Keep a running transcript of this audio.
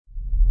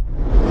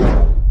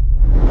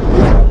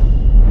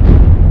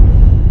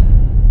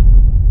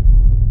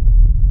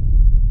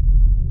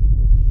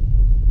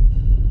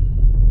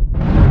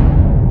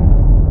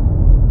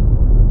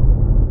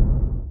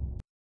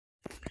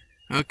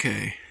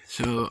Okay,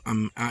 so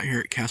I'm out here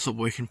at Castle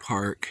Boykin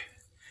Park,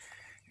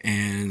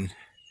 and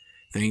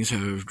things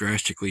have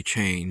drastically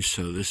changed.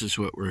 So this is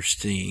what we're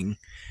seeing.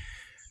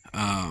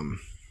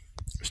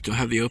 Still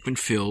have the open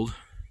field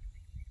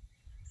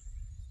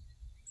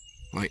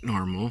like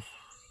normal.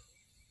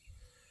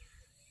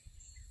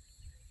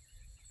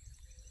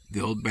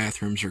 The old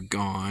bathrooms are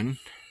gone,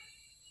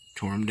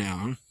 tore them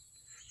down,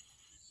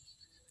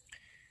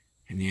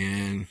 and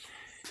then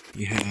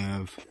you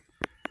have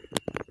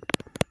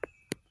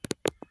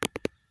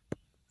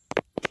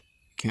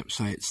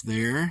campsites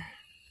there,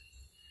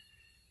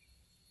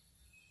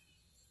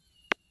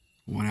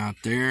 one out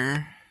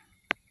there,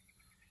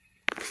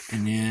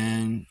 and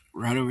then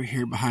right over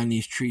here behind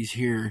these trees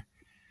here,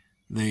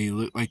 they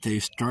look like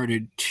they've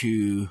started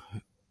to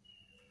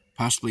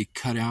possibly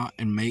cut out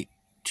and make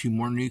 2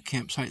 more new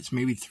campsites,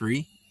 maybe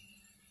 3.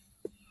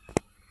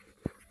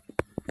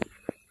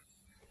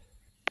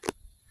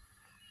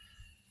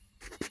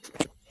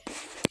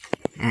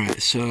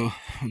 Alright, so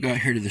we got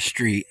here to the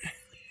street.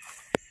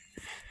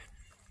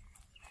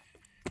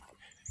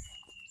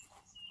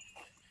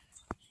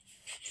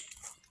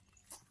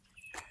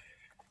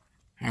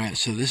 Alright,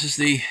 so this is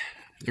the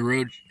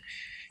road.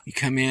 You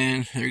come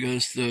in, there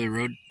goes the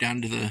road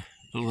down to the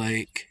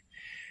lake.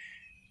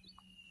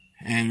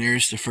 And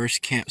there's the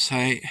first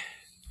campsite.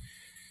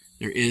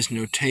 There is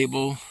no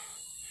table.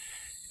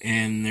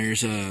 And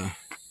there's a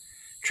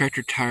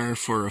tractor tire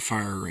for a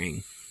fire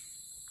ring.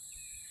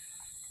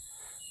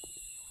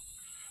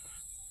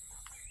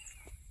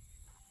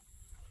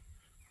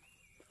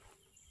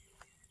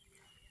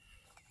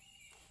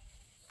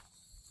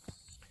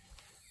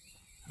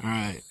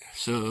 Alright,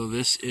 so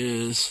this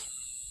is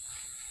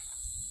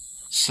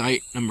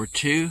site number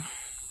 2,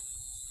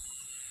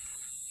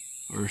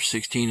 or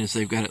 16 as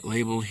they've got it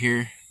labeled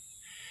here.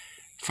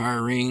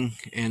 Fire ring,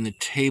 and the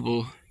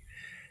table,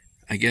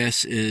 I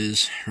guess,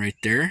 is right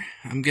there,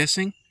 I'm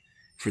guessing,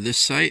 for this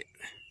site.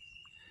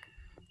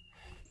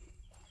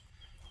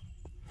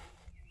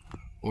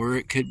 Or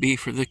it could be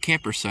for the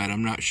camper site,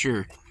 I'm not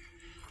sure.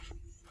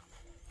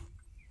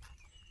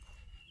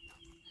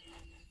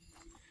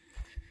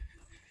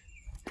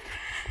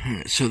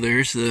 Alright, so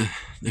there's the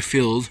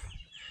field.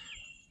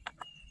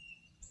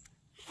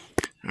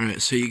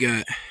 Alright, so you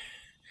got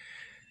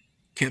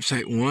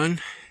campsite 1,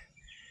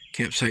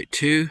 campsite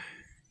 2,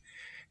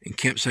 and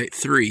campsite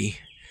 3.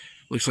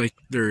 Looks like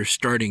they're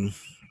starting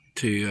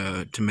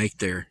to make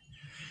there.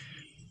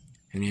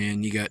 And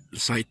then you got the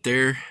site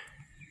there.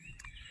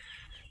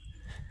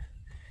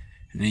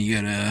 And then you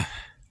got a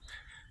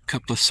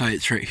couple of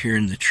sites right here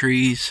in the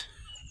trees.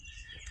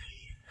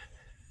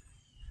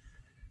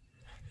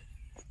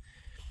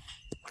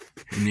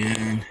 And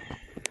then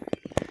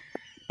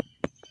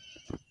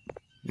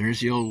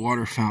there's the old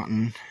water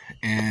fountain,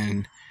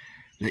 and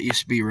that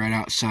used to be right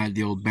outside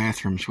the old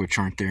bathrooms, which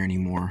aren't there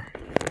anymore.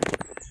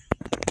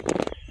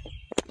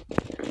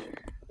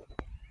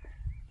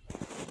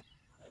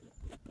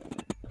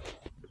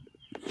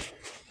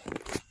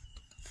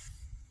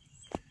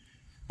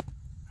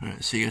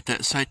 Alright, so you got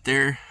that site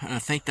there. I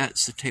think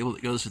that's the table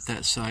that goes with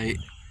that site.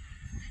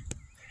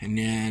 And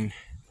then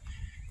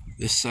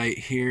this site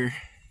here.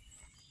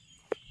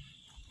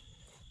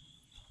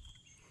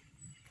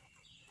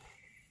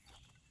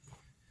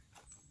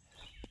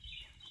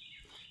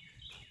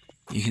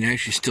 You can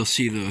actually still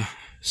see the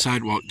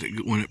sidewalk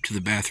that went up to the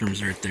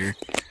bathrooms right there.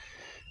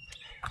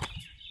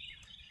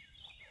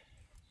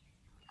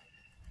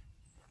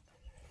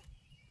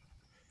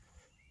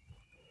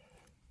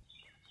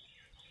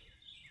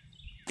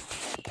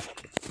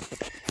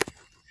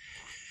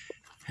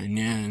 And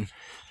then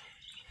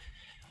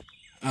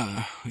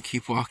we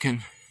keep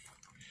walking.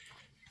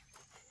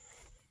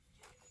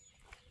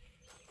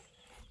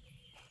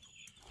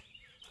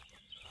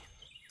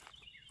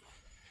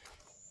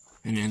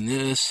 And then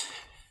this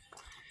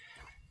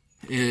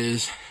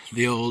is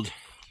the old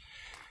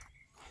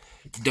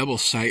double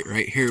site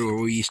right here where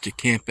we used to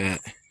camp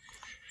at.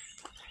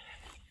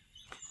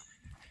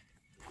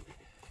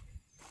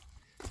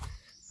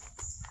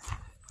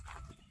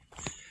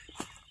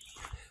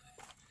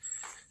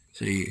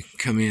 So you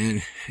come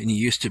in and you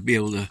used to be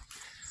able to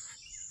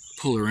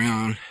pull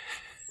around.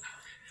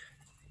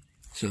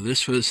 So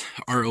this was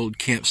our old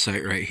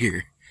campsite right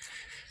here,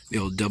 the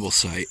old double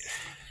site.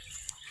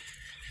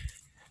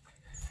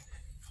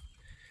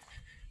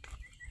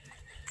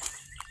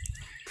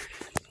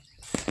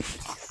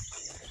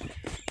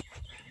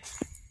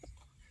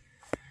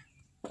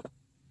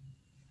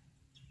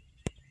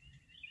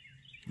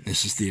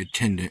 This is the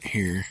attendant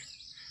here.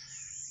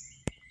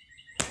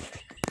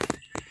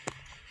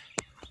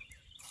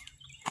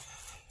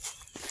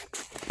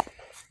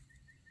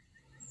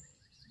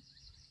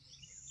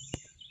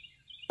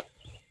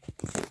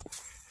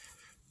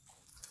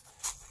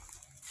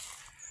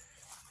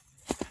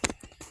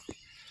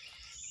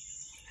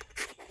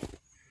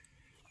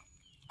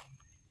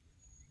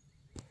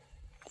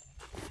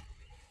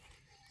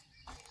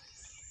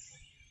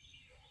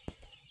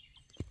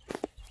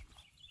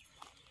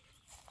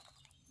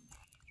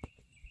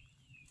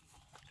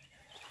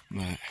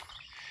 But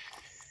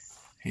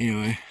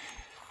Anyway,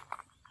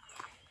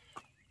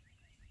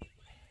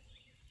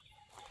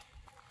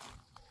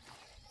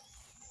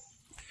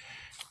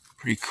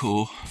 pretty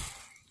cool.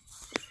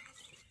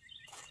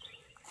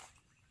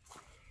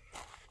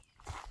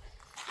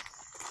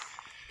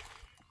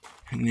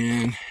 And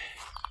then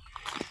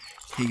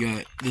he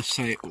got this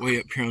site way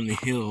up here on the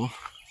hill.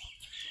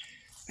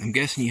 I'm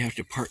guessing you have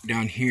to park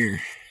down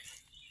here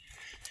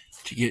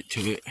to get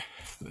to it,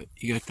 but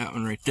you got that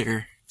one right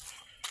there,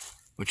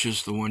 which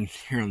is the one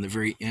here on the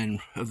very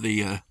end of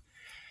the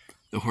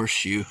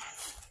horseshoe.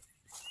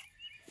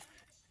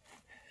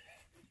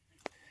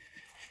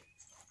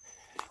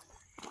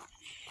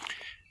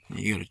 And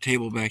you got a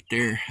table back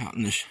there out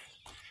in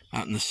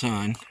the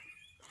sun,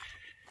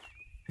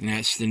 and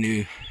that's the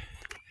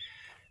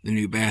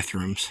new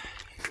bathrooms.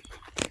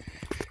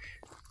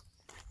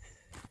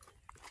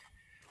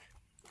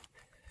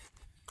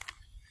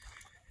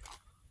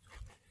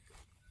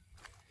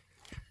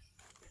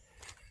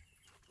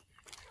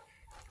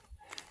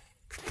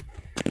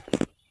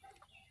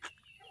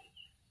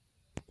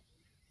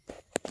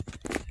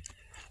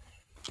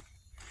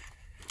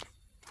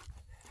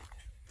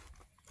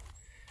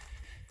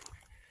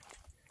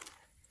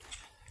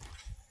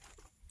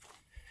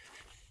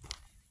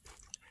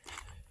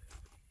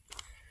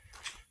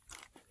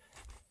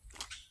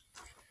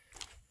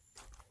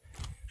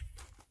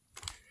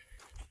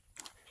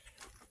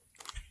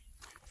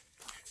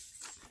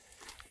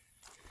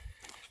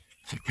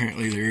 So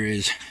apparently there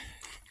is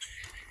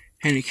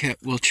handicap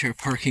wheelchair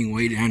parking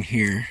way down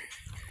here.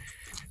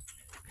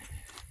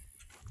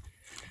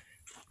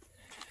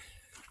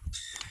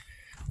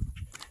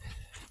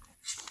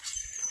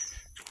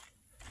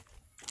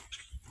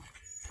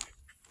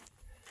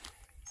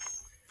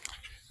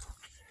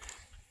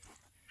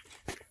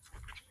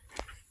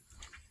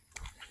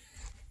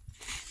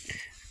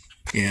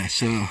 Yeah,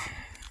 so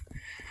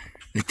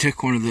they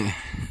took one of the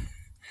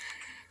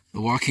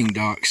walking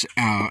docks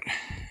out.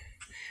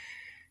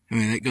 I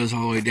mean, that goes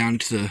all the way down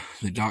to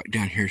the dock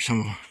down here, so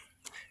I'm gonna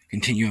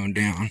continue on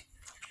down.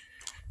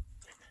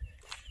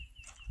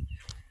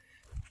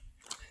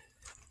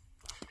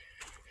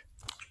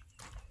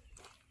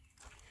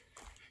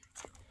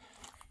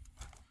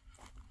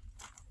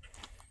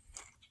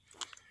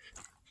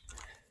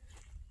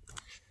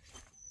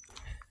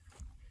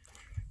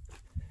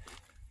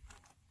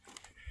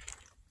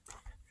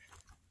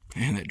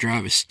 Man, that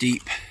drive is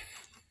steep.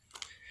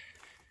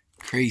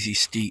 Crazy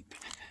steep.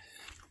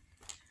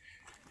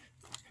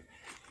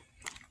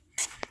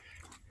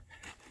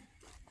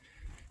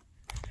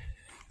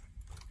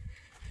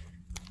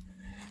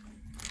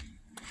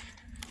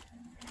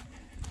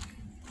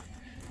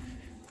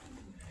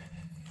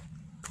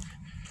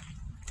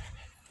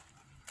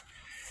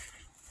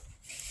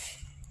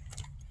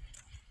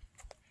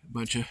 A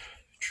bunch of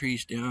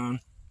trees down.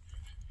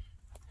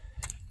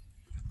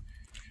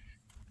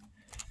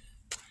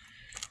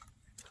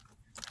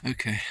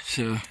 Okay,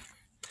 so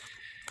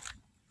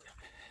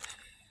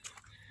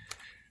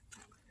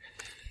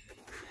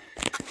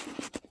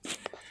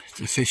it's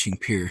a fishing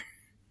pier.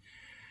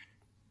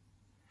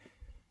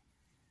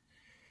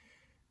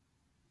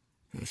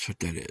 That's what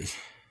that is.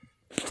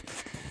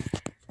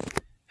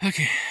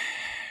 Okay,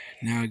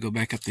 now I go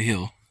back up the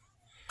hill.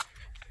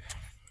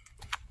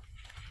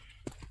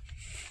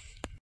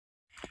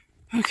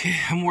 Okay,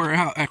 I'm wore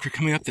out after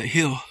coming up that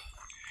hill.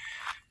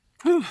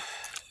 Whew.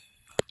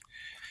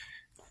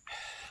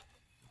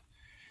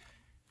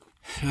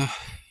 So,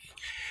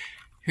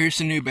 here's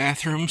the new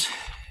bathrooms.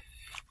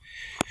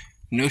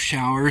 No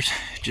showers,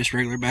 just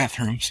regular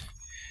bathrooms.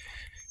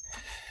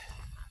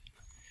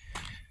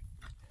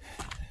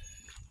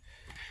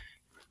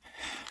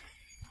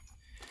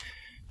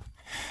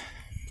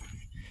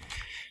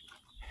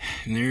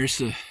 And there's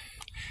the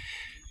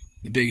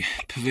big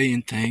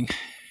pavilion thing.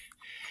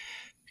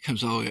 It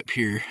comes all the way up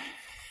here.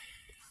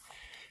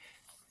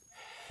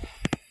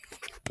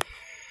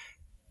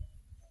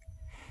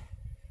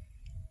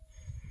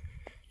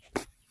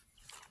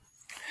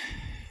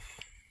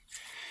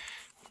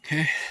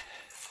 Okay.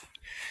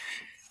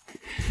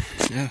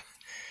 So,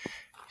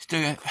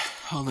 still got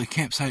all the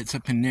campsites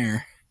up in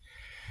there.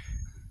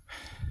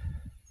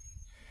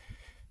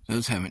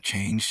 Those haven't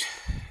changed.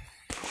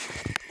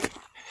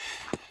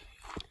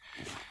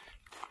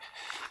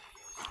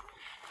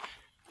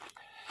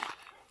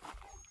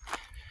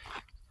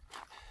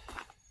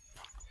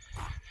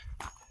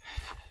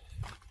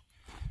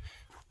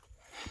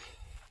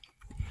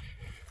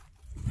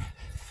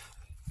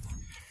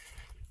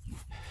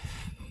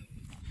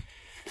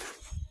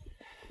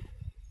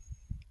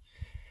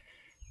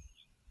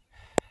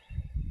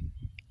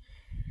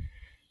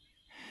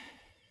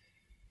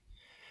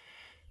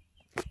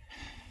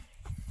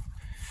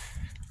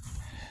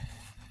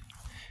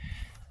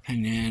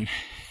 And then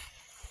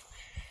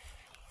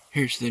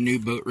here's the new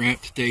boat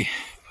ramp that they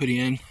put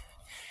in.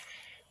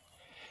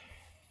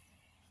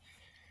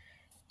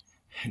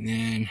 And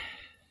then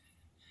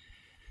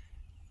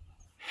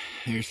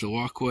there's the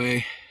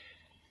walkway.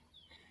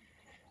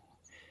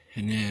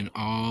 And then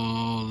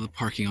all the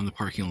parking on the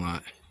parking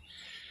lot.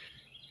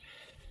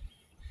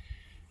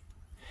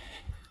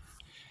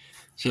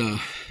 So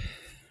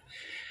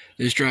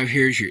this drive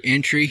here is your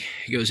entry.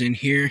 It goes in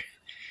here,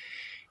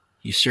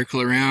 you circle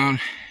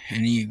around, and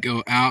then you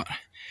go out.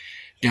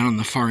 Down on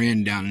the far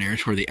end down there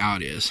is where the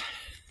out is.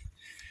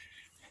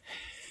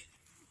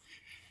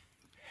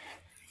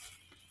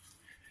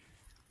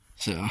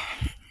 So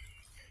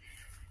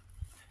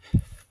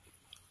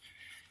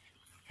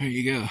there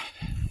you go.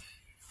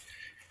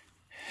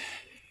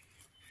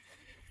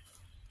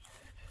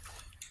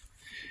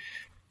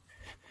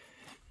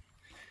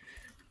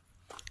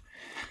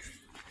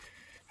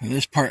 Now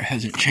this part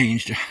hasn't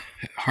changed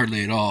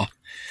hardly at all.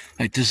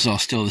 Like, this is all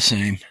still the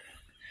same as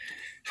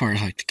far as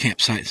like the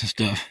campsites and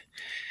stuff.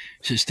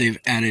 It's just they've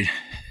added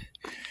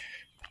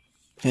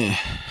 30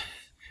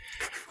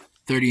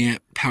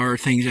 amp power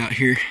things out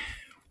here.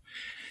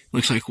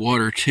 Looks like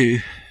water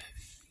too.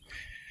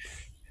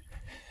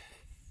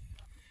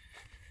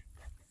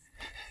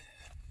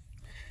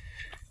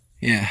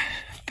 Yeah,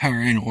 power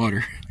and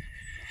water.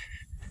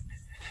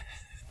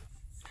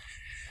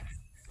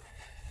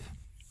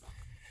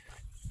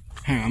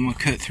 Alright, I'm gonna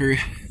cut through,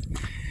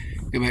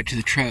 go back to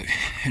the truck,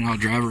 and I'll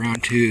drive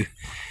around to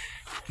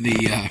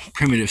the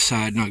primitive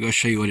side, and I'll go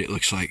show you what it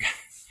looks like.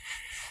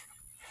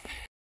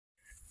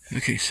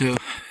 Okay, so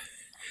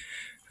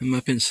I'm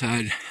up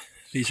inside.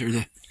 These are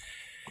the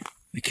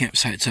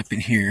campsites up in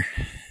here,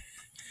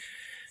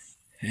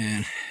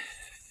 and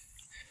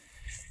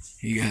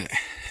you got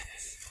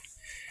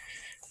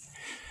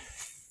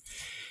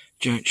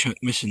giant chunk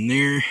missing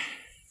there.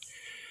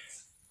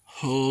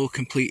 Whole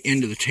complete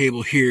end of the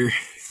table here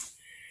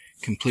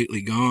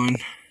completely gone.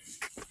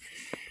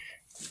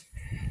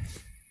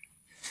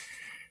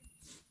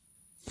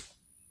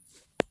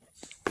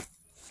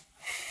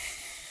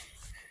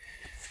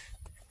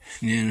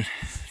 And then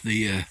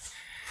the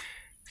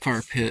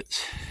fire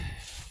pits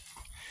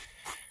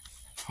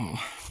all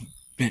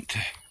bent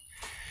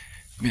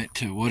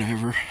to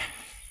whatever.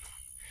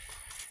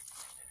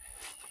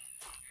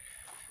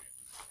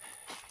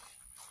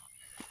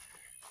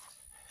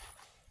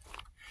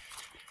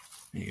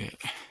 You got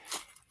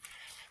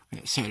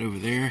that side over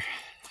there,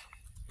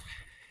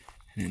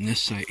 and then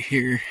this side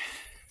here.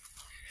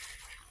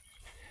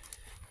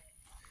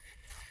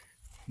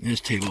 This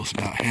table's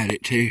about had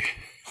it too.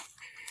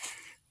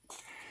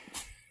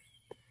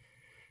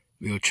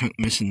 Real chunk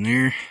missing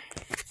there.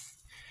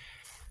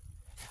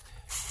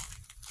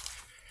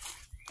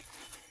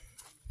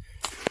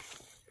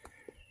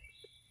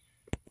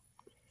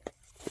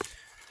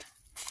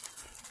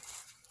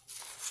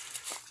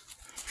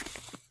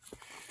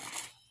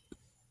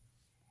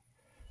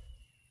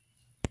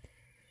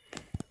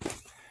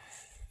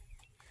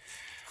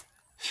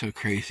 So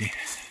crazy.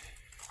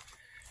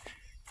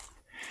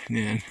 And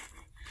then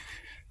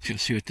you'll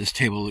see what this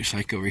table looks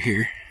like over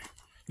here.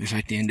 Looks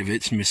like the end of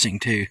it's missing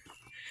too.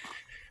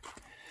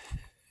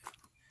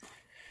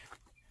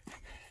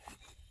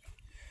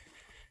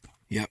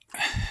 Yep.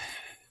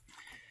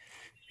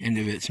 End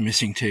of it's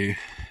missing too.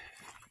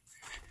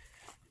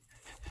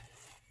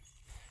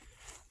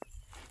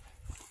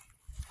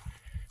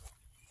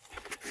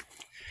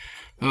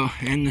 Oh,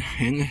 and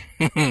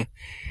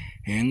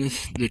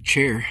the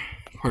chair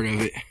part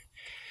of it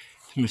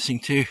is missing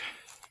too.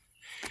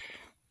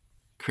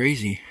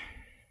 Crazy.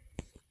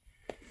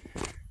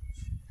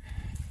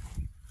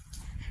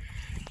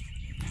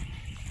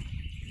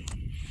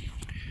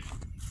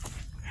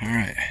 All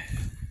right.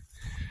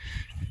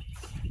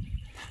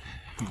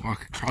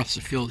 Walk across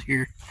the field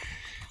here.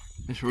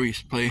 That's where we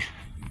used to play,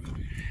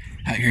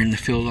 out here in the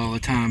field all the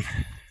time.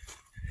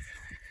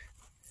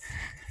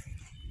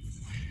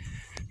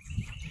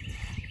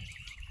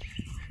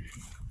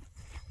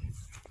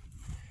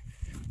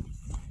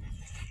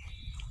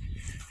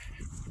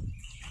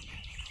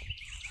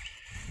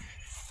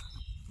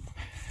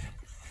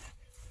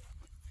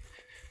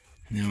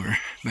 And then we're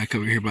back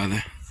over here by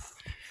the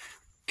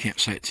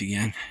campsites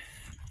again.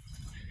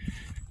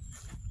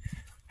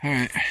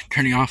 Alright,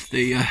 turning off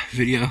the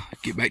video.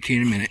 Get back to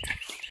you in a minute.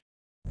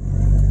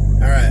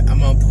 Alright, I'm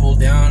going to pull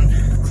down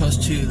close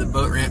to the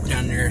boat ramp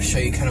down there and show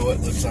you kind of what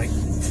it looks like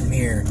from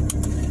here.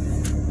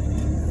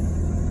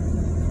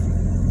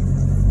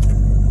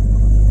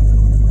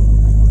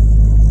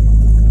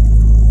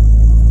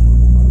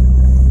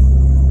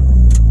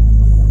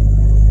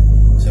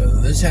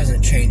 So this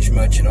hasn't changed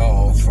much at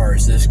all as far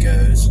as this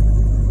goes.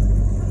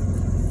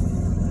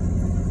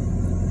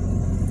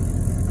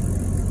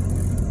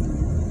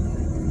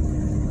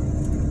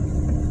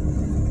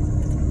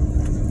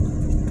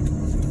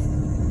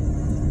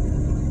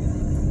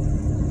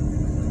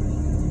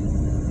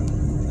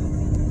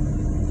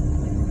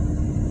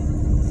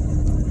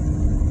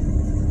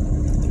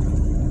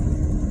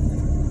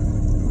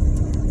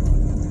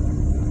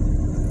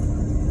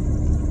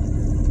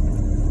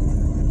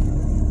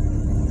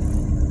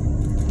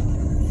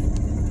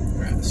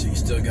 So you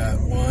still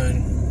got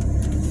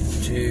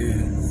 1, 2,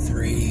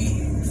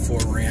 3, 4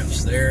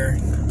 ramps there.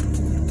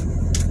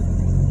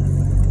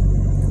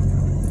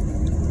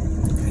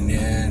 And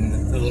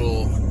then the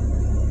little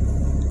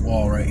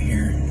wall right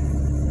here.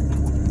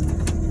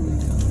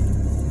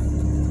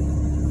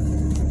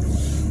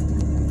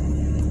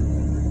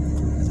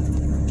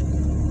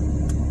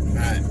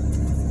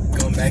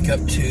 up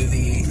to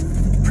the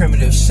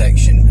primitive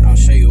section. I'll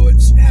show you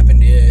what's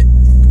happened to it.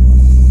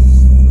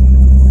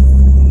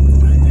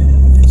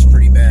 It's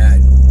pretty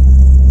bad.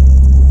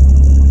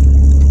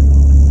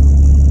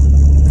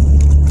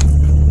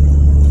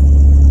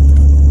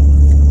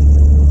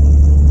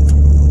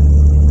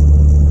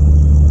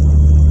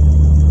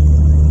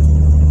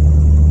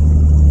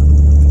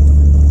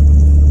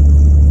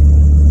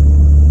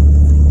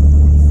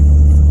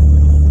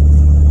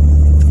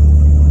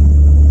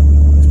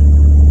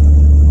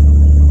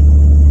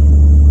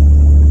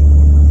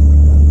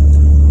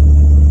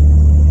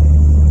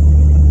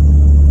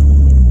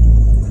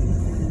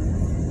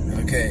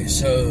 Okay,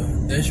 so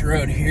this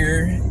road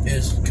here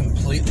is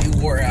completely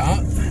wore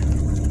out.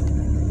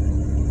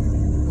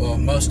 Well,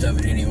 most of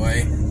it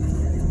anyway.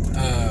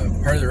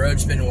 Part of the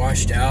road's been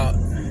washed out.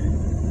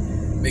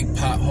 Big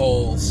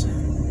potholes.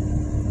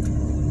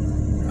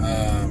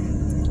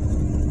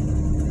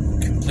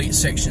 Complete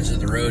sections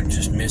of the road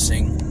just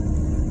missing.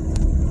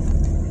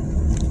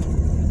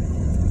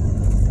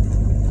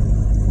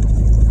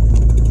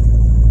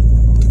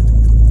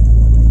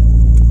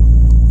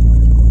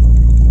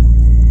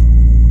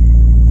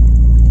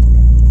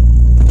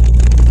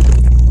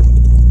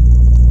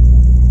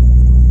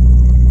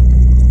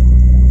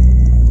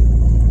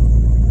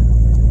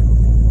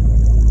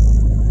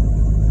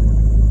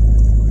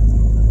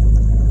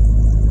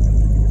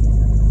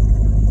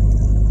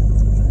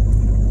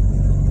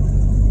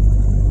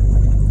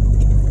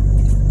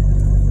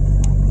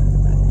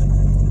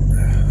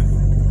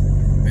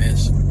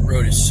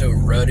 So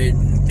rutted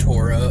and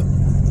tore up.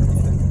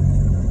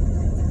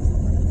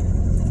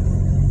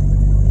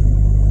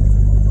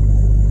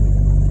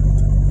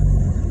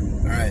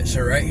 Alright,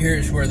 so right here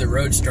is where the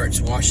road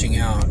starts washing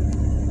out,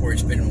 where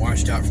it's been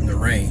washed out from the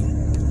rain.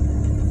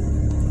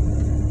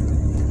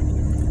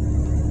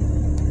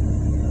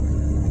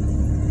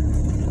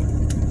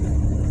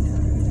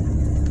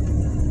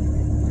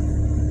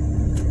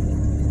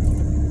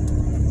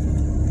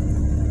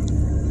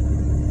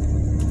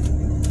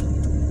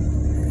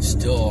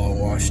 Still all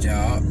washed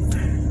out.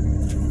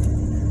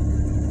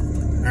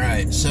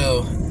 Alright,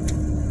 so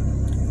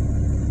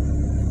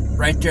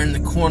right there in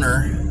the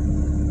corner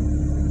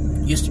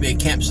used to be a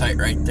campsite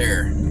right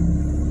there.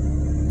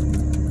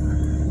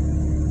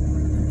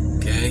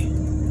 Okay.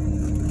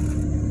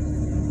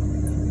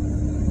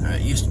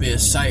 Alright, used to be a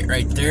site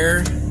right there.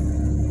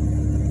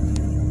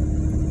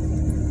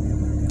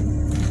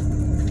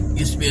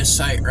 Used to be a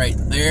site right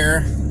there.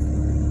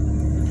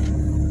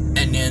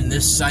 And then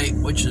this site,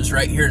 which is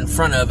right here in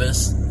front of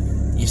us,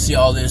 you see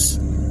all this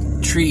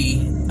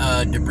tree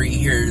debris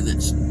here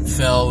that's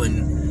fell,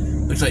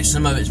 and looks like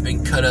some of it's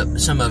been cut up,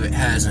 some of it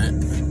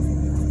hasn't.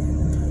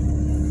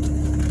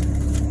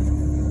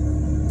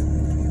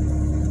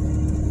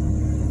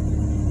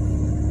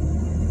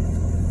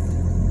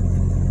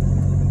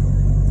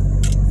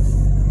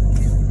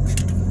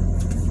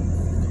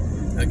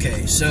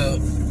 Okay, so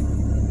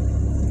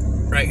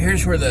right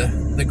here's where the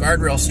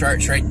guardrail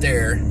starts right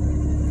there,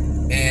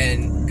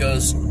 and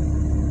goes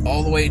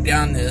all the way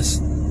down this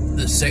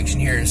section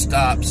here and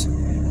stops,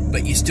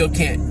 but you still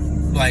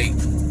can't like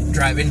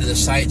drive into the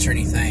sites or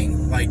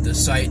anything. Like, the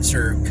sites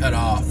are cut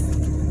off.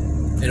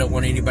 They don't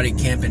want anybody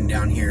camping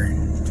down here.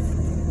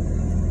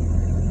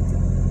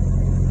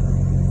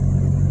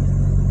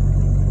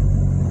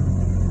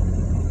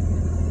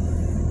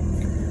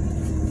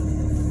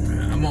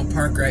 I'm gonna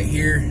park right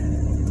here,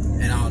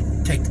 and I'll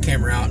take the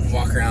camera out and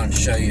walk around and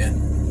show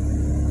you.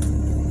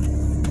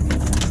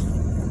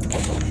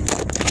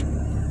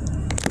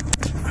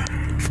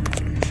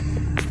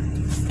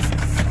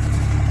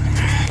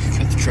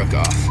 Truck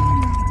off.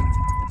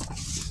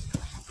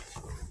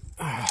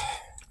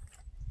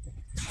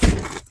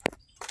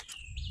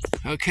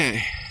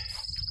 Okay.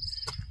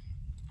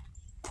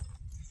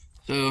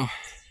 So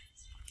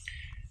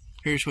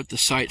here's what the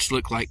sites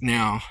look like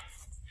now.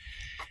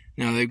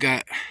 Now they've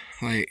got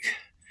like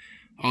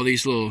all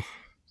these little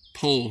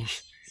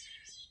poles,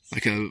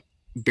 like a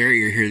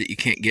barrier here that you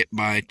can't get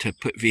by to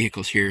put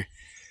vehicles here.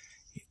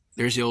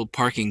 There's the old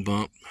parking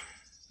bump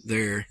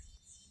there.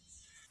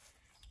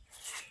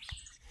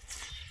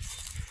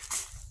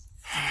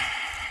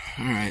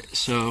 Alright,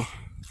 so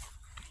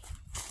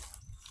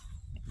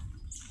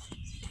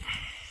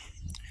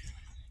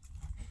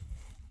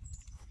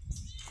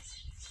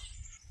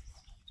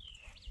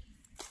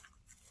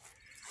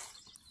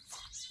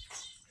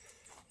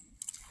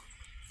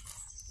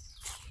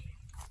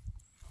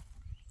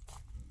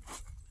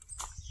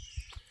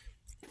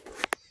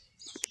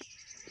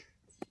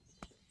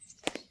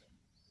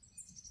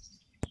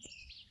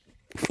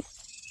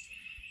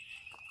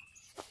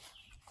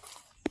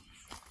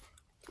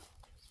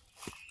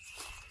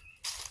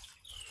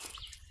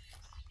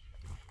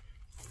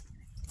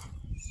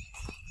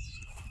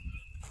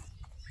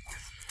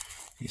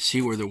you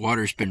see where the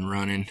water's been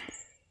running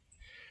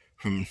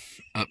from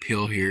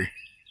uphill here.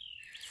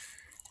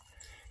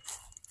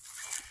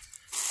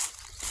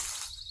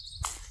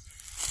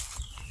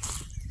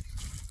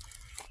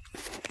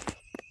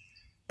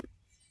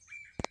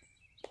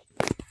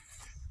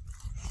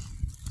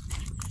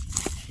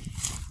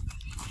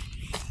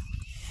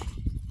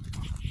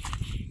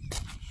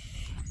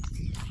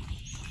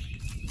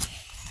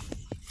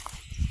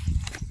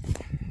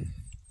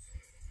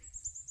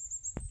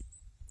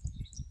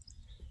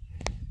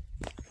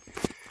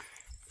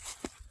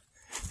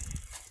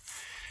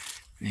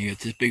 You got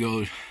this big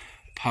old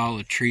pile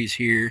of trees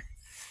here.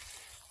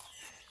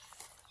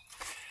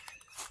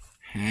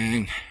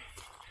 And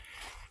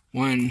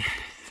one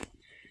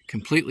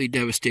completely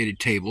devastated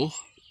table.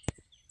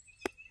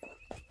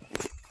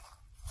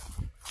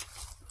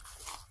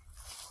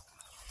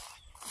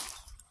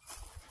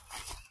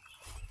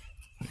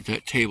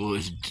 That table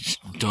is just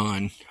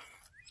done.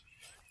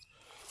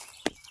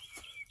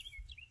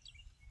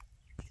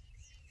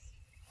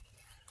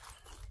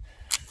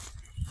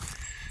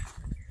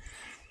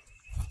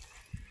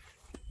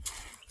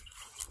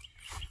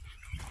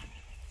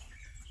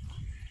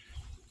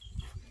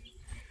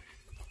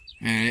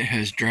 And it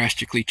has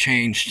drastically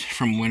changed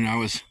from when I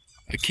was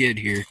a kid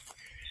here.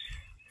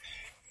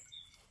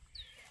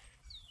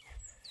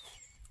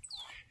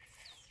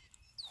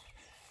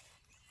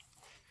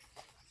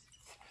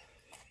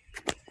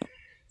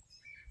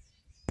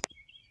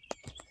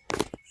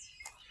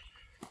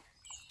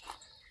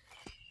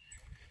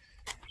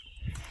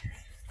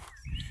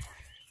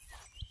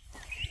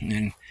 And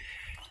then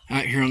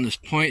out here on this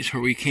point is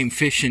where we came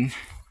fishing,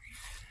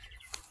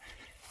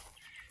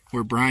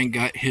 where Brian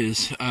got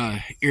his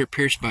ear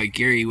pierced by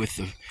Gary with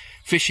the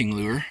fishing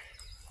lure.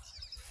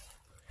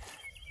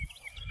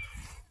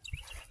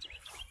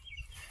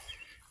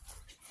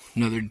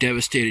 Another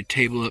devastated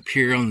table up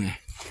here on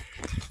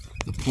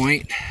the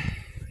point.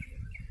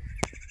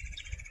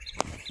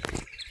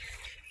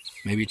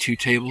 Maybe 2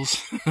 tables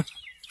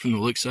from the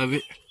looks of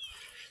it.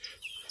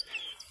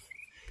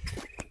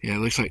 Yeah, it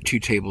looks like 2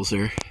 tables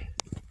there.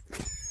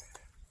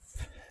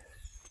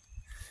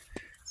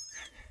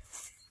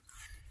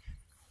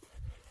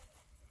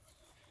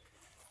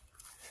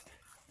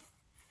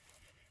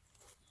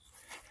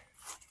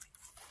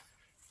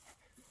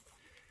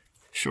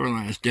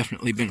 Shoreline has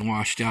definitely been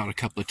washed out a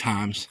couple of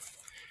times,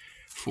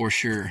 for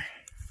sure.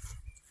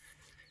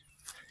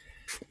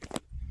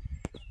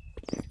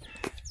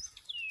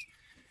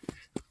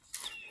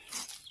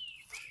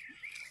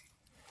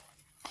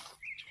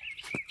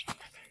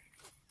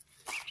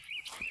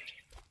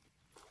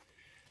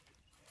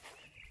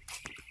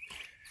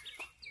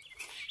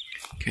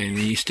 Okay, and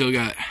then you still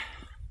got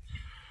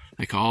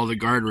like all the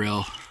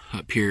guardrail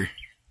up here.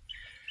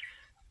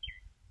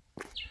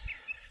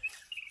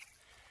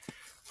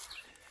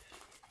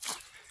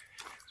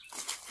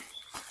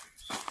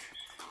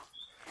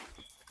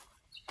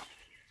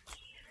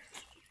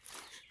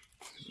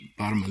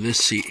 Bottom of this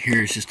seat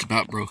here is just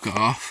about broke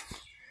off.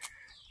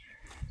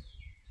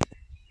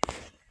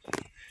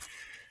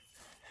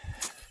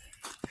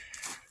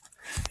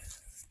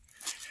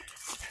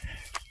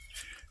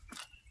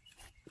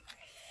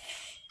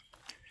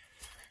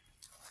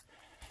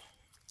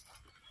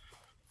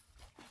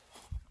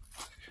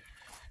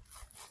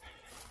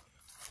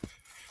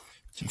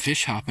 Some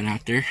fish hopping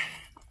out there.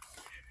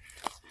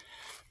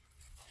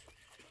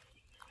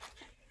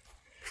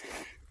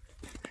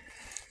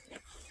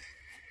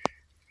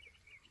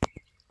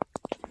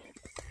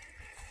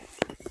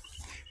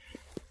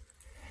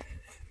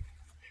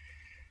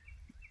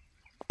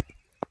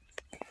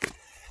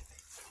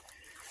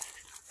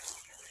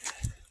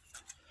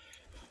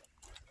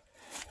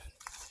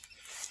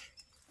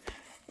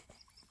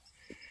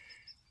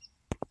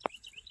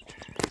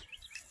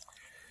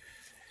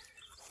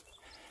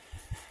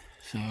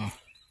 So, and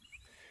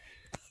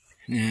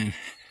then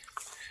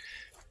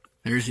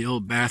there's the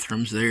old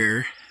bathrooms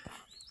there,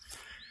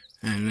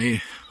 and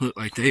they look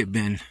like they've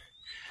been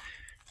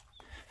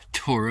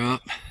tore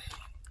up.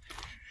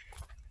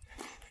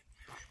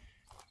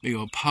 Big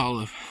old pile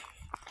of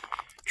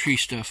tree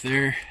stuff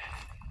there.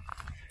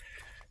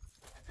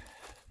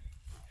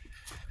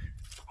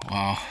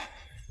 Wow.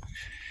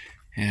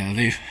 Yeah,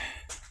 they've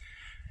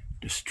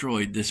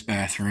destroyed this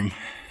bathroom.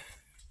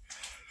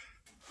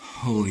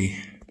 Holy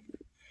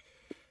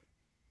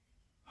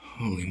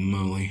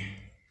moly.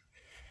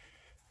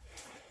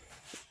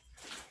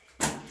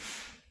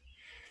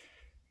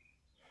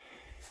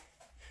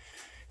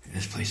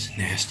 This place is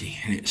nasty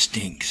and it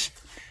stinks.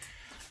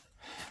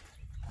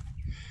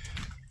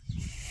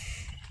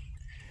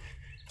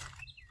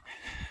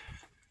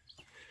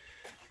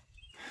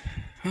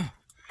 Huh.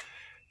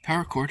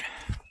 Power cord.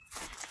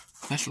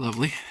 That's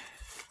lovely.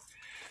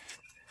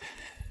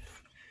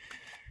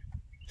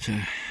 So,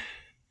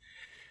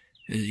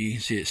 as you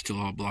can see, it's still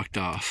all blocked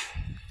off.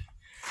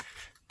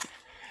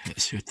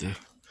 Let's see what the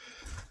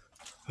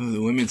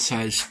women's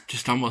side is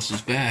just almost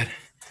as bad.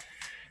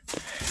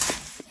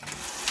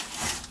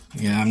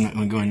 Yeah, I'm not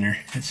gonna go in there.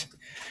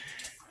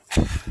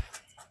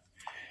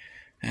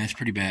 That's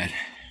pretty bad.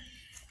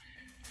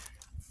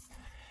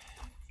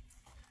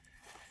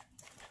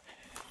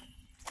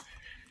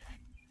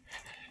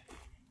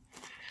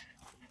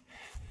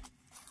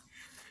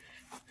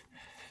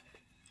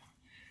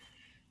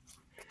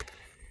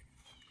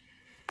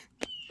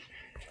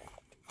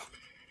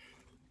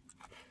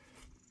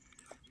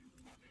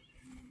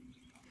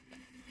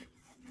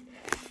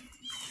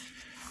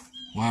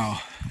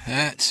 Wow,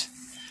 that's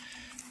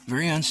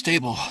very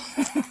unstable.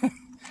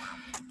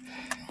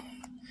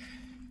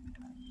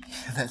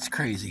 That's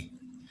crazy.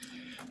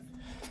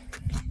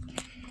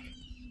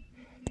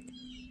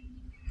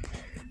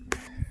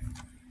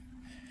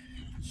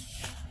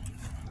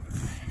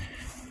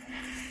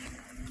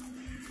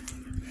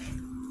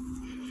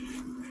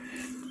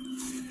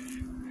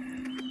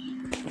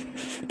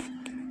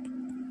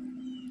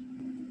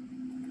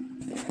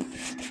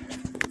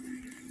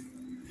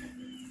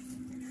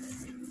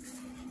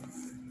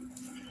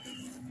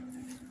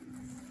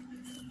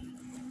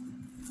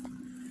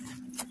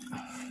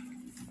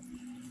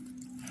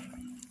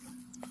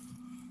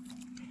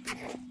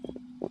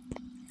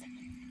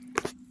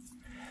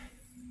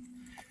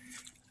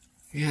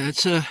 Yeah,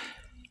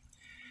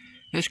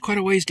 that's quite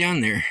a ways down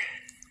there.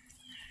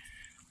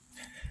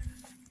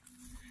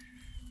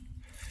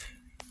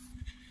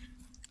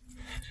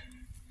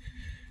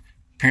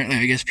 Apparently,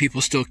 I guess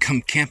people still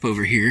come camp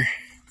over here.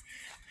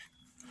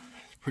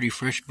 Pretty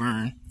fresh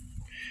burn.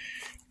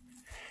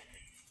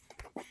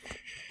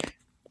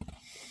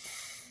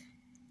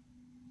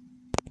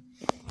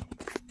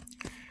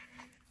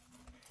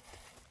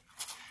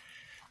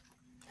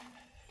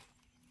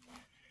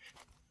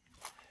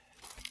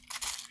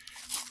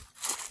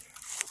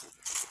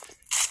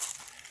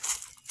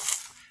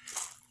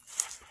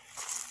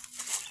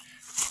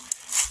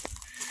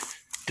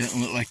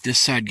 Doesn't look like this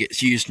side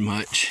gets used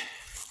much,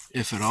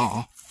 if at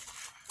all.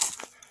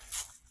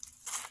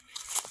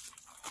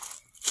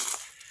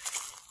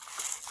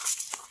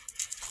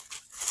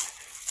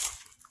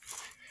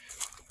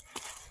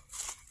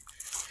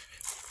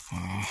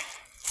 Wow.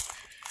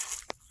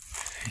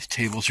 These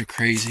tables are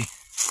crazy.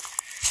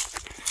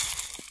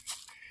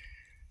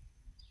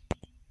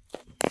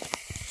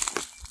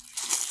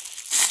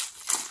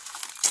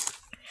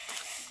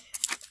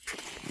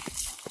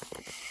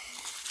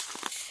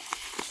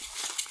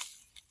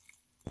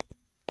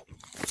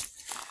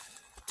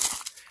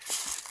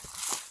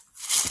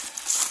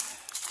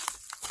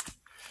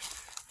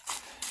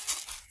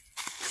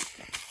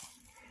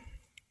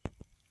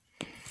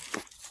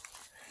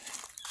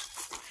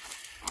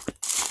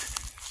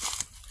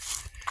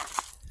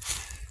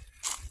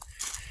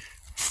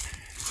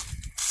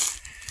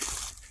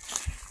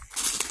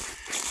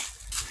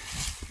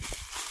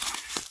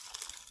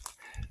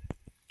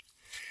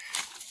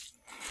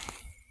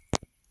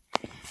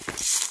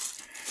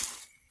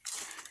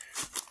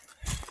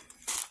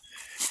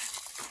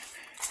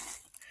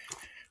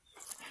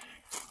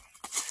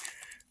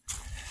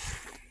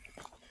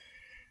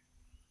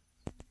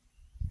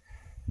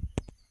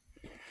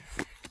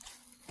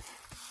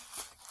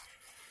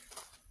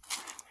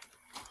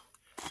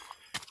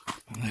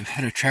 They've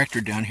had a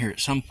tractor down here at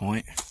some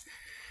point.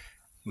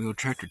 The old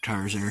tractor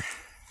tires there,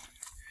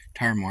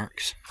 tire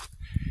marks.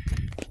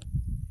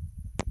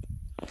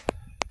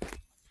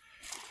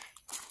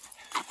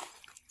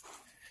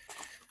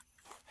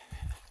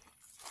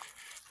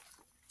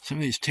 Some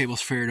of these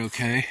tables fared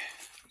okay.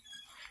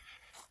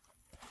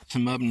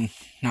 Some of them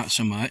not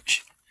so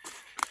much.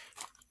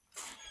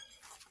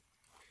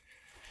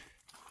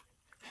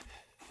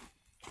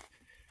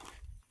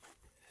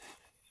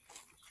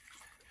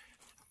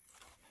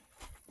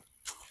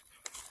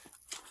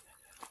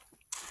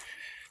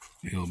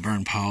 Big old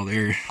burn pile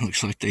there.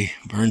 Looks like they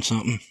burned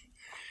something.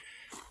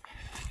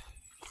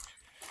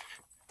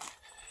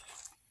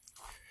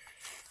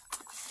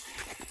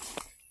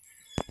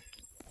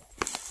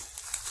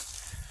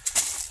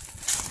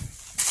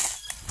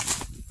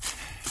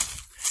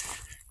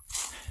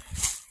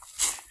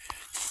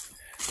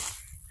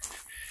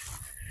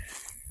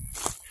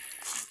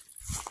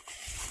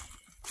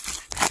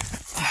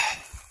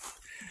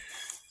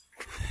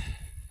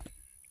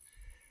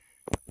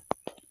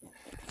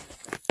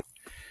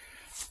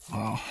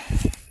 Wow.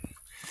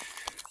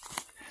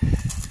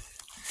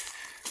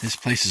 This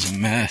place is a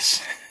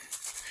mess.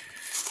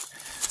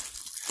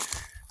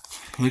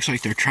 Looks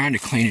like they're trying to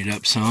clean it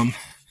up some.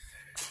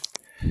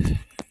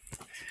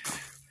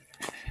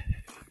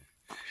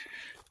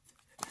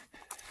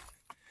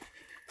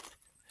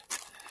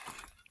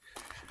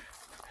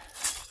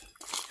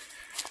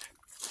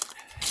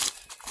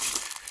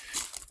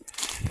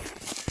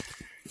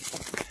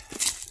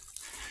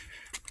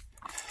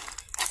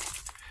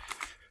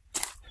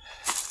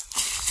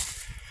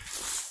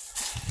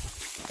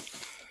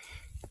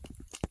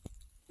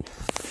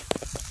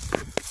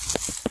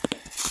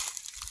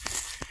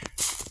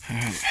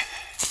 Alright,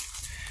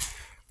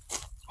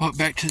 walk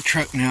back to the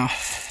truck now.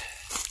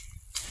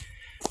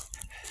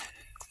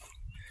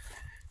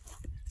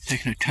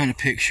 Taking a ton of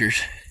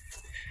pictures.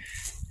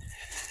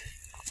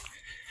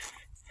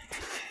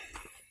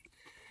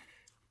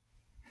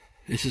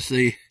 This is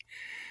the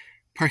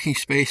parking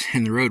space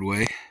in the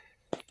roadway.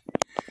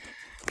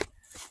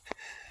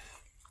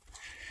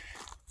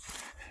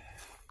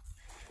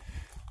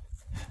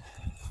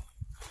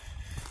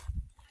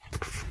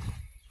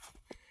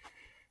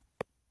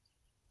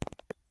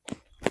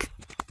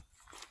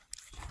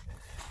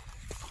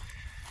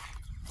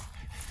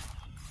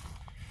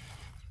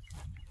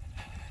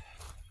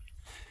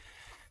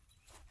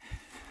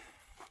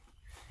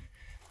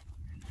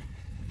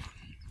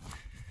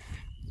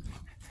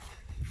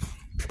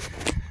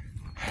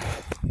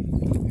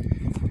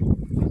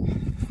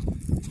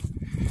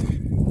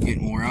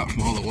 Getting wore out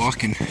from all the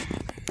walking,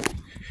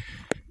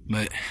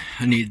 but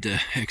I need to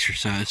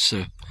exercise,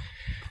 so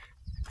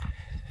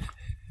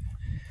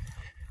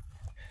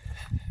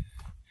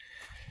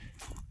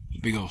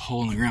big old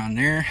hole in the ground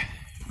there.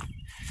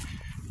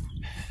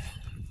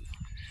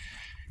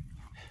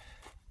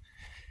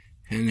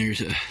 And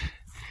there's a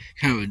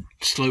kind of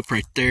a slope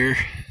right there,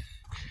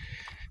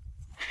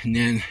 and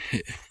then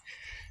it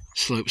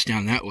slopes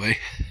down that way.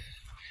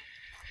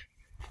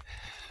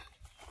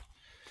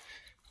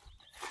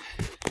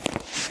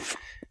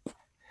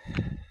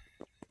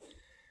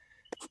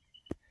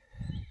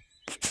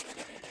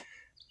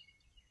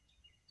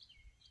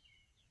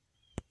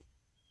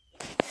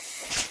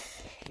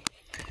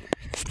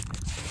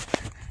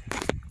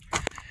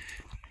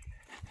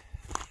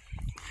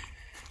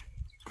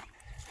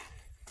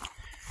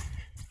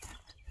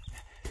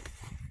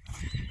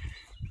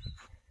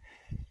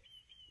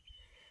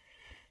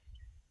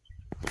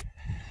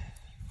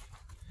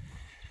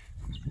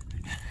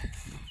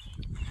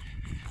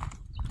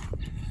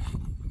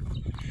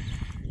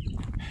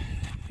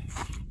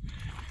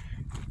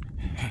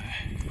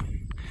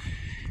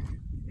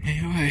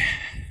 Anyway,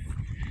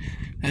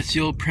 that's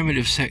the old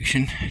primitive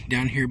section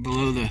down here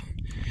below the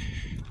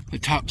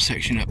top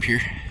section up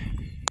here.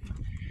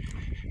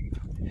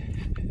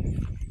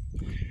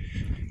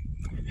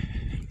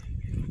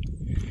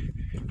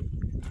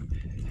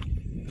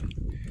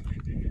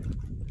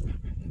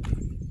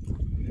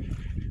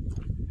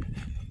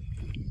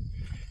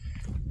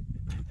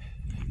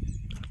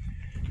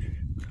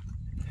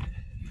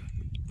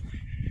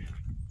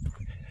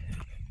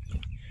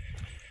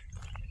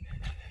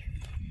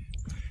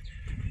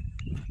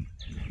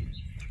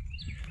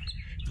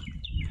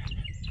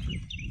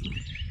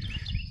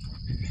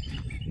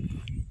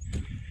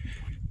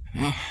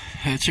 Well,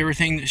 that's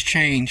everything that's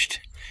changed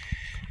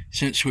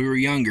since we were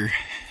younger.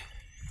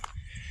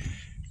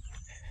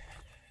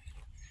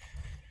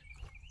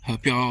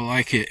 Hope y'all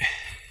like it.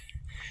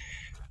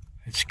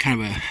 It's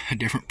kind of a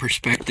different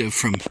perspective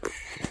from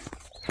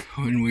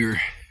when we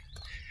were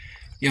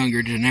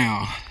younger to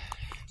now.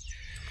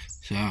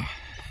 So,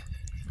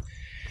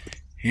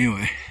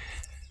 anyway,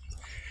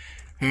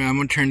 I'm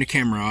going to turn the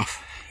camera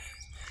off.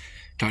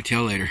 Talk to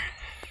y'all later.